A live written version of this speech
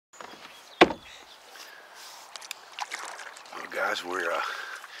Guys, we're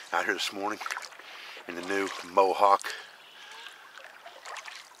out here this morning in the new Mohawk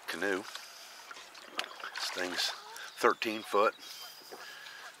canoe. This thing's 13 foot,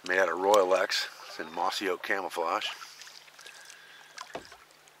 made out of Royal X. It's in mossy oak camouflage.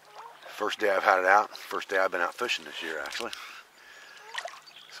 First day I've had it out. First day I've been out fishing this year, actually.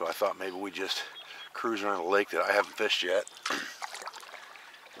 So I thought maybe we'd just cruise around a lake that I haven't fished yet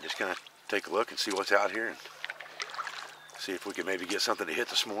and just kind of take a look and see what's out here and see if we can maybe get something to hit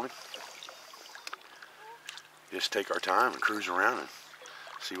this morning. Just take our time and cruise around and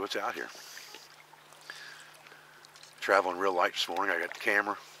see what's out here. Traveling real light this morning. I got the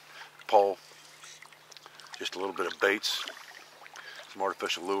camera, pole, just a little bit of baits, some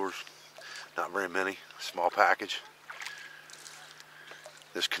artificial lures, not very many, small package.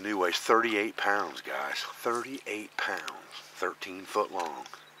 This canoe weighs 38 pounds, guys. 38 pounds, 13 foot long,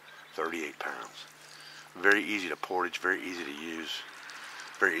 38 pounds. Very easy to portage, very easy to use,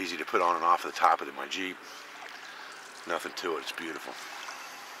 very easy to put on and off the top of my Jeep. Nothing to it, it's beautiful.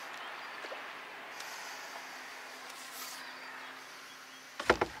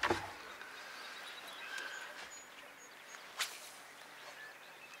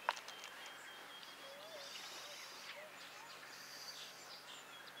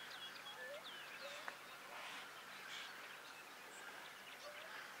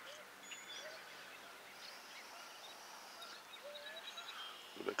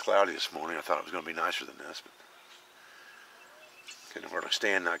 A little bit cloudy this morning. I thought it was going to be nicer than this, but couldn't hardly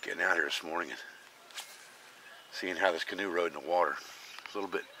stand not getting out here this morning and seeing how this canoe rode in the water. It's a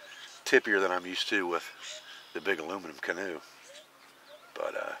little bit tippier than I'm used to with the big aluminum canoe,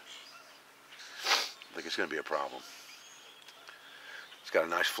 but I think it's going to be a problem. It's got a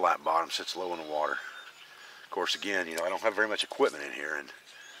nice flat bottom, sits low in the water. Of course, again, you know, I don't have very much equipment in here, and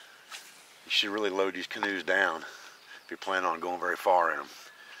you should really load these canoes down if you're planning on going very far in them.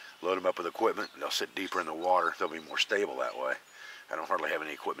 Load them up with equipment, they'll sit deeper in the water, they'll be more stable that way. I don't hardly have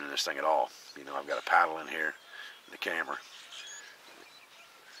any equipment in this thing at all. You know, I've got a paddle in here, and the camera.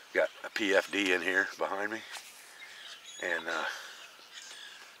 Got a PFD in here behind me, and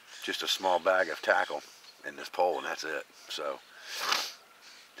just a small bag of tackle in this pole, and that's it. So,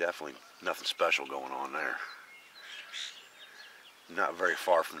 definitely nothing special going on there. Not very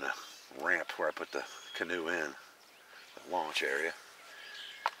far from the ramp where I put the canoe in, the launch area.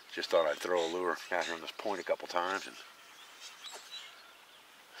 Just thought I'd throw a lure out here on this point a couple times and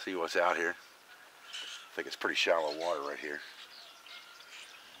see what's out here. I think it's pretty shallow water right here.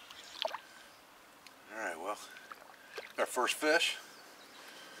 Alright, well, our first fish,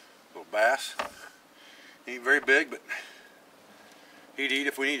 little bass. He ain't very big, but he'd eat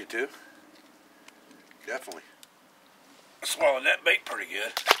if we needed to. Definitely swallowed that bait pretty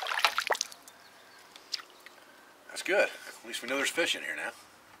good. That's good. At least we know there's fish in here now.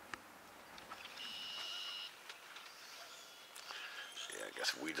 I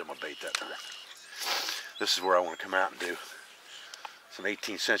guess weeds on my bait that time. This is where I want to come out and do some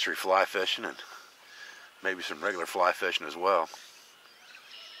 18th century fly fishing and maybe some regular fly fishing as well.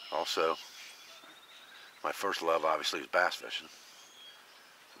 Also, my first love obviously is bass fishing.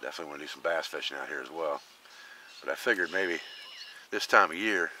 So definitely want to do some bass fishing out here as well. But I figured maybe this time of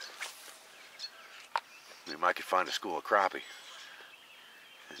year we might could find a school of crappie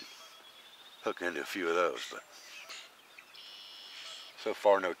and hook into a few of those, but so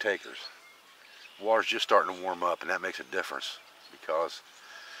far no takers. The water's just starting to warm up, and that makes a difference because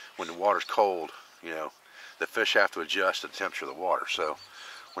when the water's cold, you know, the fish have to adjust to the temperature of the water. So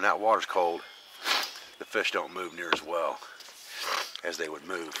when that water's cold, the fish don't move near as well as they would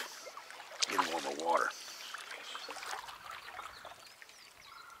move in warmer water.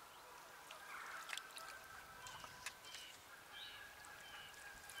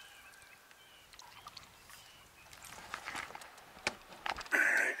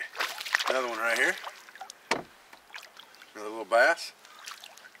 Another one right here. Another little bass.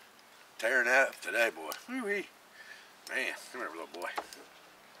 Tearing that up today, boy. Woo-wee. Man, come here, little boy.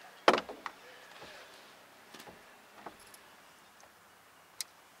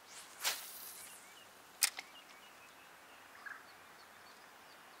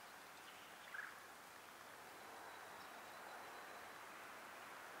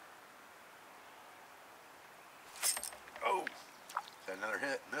 Oh, is that another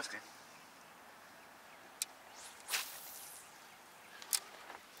hit? Missed him.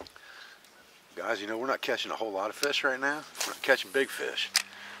 Guys, you know, we're not catching a whole lot of fish right now. We're not catching big fish.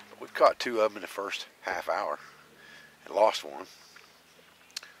 But we've caught 2 of them in the first half hour and lost one.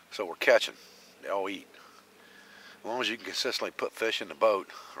 So we're catching. They all eat. As long as you can consistently put fish in the boat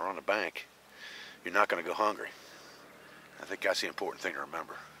or on the bank, you're not going to go hungry. I think that's the important thing to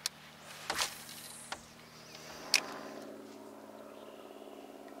remember.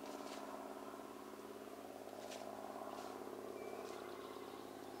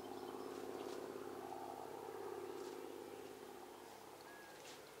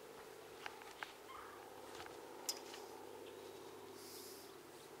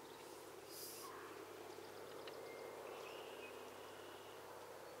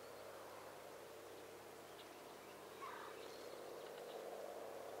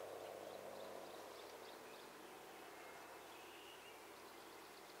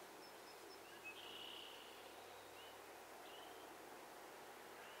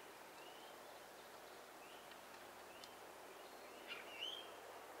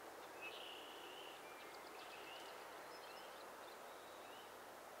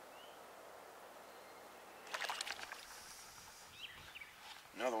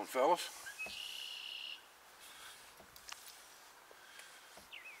 Another one, fellas.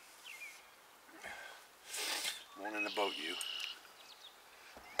 One in the boat, you.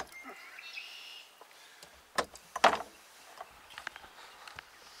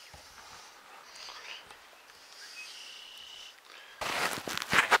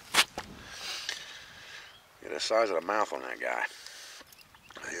 Get the size of the mouth on that guy.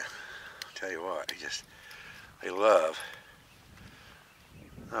 Yeah, I'll tell you what, they love.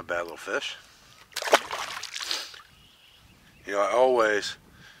 Not a bad little fish. You know, I always,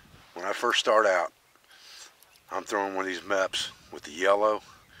 when I first start out, I'm throwing one of these MEPs with the yellow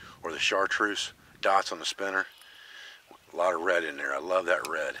or the chartreuse dots on the spinner. A lot of red in there. I love that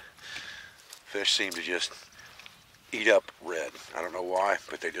red. Fish seem to just eat up red. I don't know why,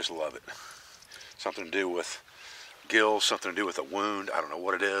 but they just love it. Something to do with gills, something to do with a wound. I don't know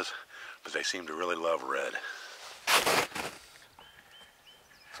what it is, but they seem to really love red.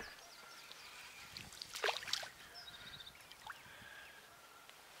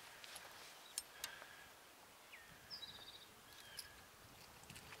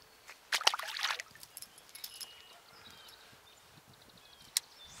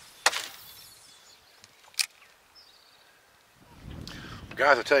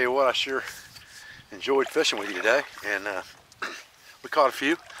 Guys, I tell you what, I sure enjoyed fishing with you today, and we caught a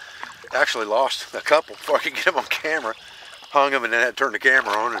few. Actually lost a couple before I could get them on camera. Hung them and then had to turn the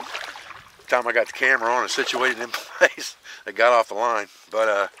camera on, and the time I got the camera on and situated in place, they got off the line.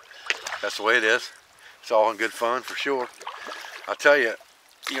 But that's the way it is. It's all in good fun for sure. I'll tell you,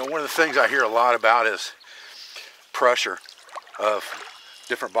 one of the things I hear a lot about is pressure of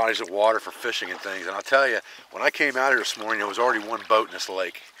different bodies of water for fishing and things. And I'll tell you, when I came out here this morning, there was already one boat in this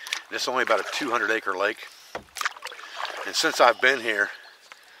lake. And it's only about a 200-acre lake. And since I've been here,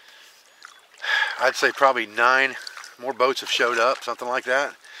 I'd say probably 9 more boats have showed up, something like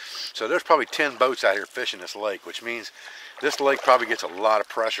that. So there's probably 10 boats out here fishing this lake, which means this lake probably gets a lot of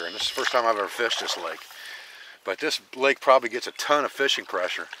pressure. And this is the first time I've ever fished this lake. But this lake probably gets a ton of fishing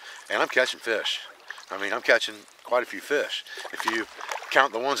pressure. And I'm catching fish. I mean, I'm catching quite a few fish. If you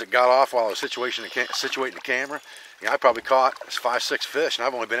count the ones that got off while I was situating the camera, I probably caught 5, 6 fish, and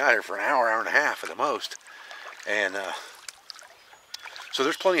I've only been out here for an hour, hour and a half at the most. And so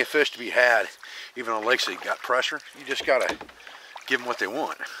there's plenty of fish to be had, even on lakes that got pressure. You just gotta give them what they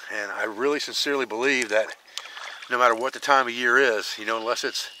want. And I really sincerely believe that no matter what the time of year is, unless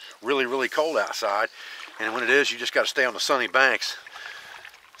it's really, really cold outside, and when it is, you just gotta stay on the sunny banks.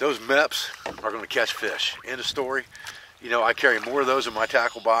 Those MEPs are going to catch fish. End of story. I carry more of those in my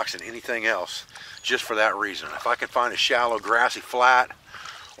tackle box than anything else, just for that reason. If I can find a shallow, grassy flat,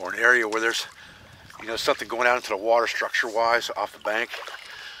 or an area where there's, something going out into the water structure-wise off the bank,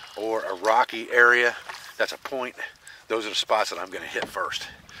 or a rocky area that's a point, those are the spots that I'm going to hit first.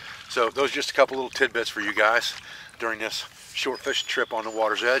 So those are just a couple little tidbits for you guys during this short fishing trip on the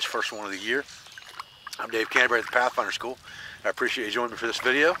water's edge, first one of the year. I'm Dave Canterbury at the Pathfinder School. I appreciate you joining me for this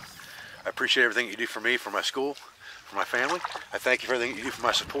video. I appreciate everything you do for me, for my school, for my family. I thank you for everything you do for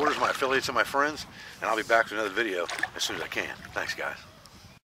my supporters, my affiliates, and my friends. And I'll be back with another video as soon as I can. Thanks, guys.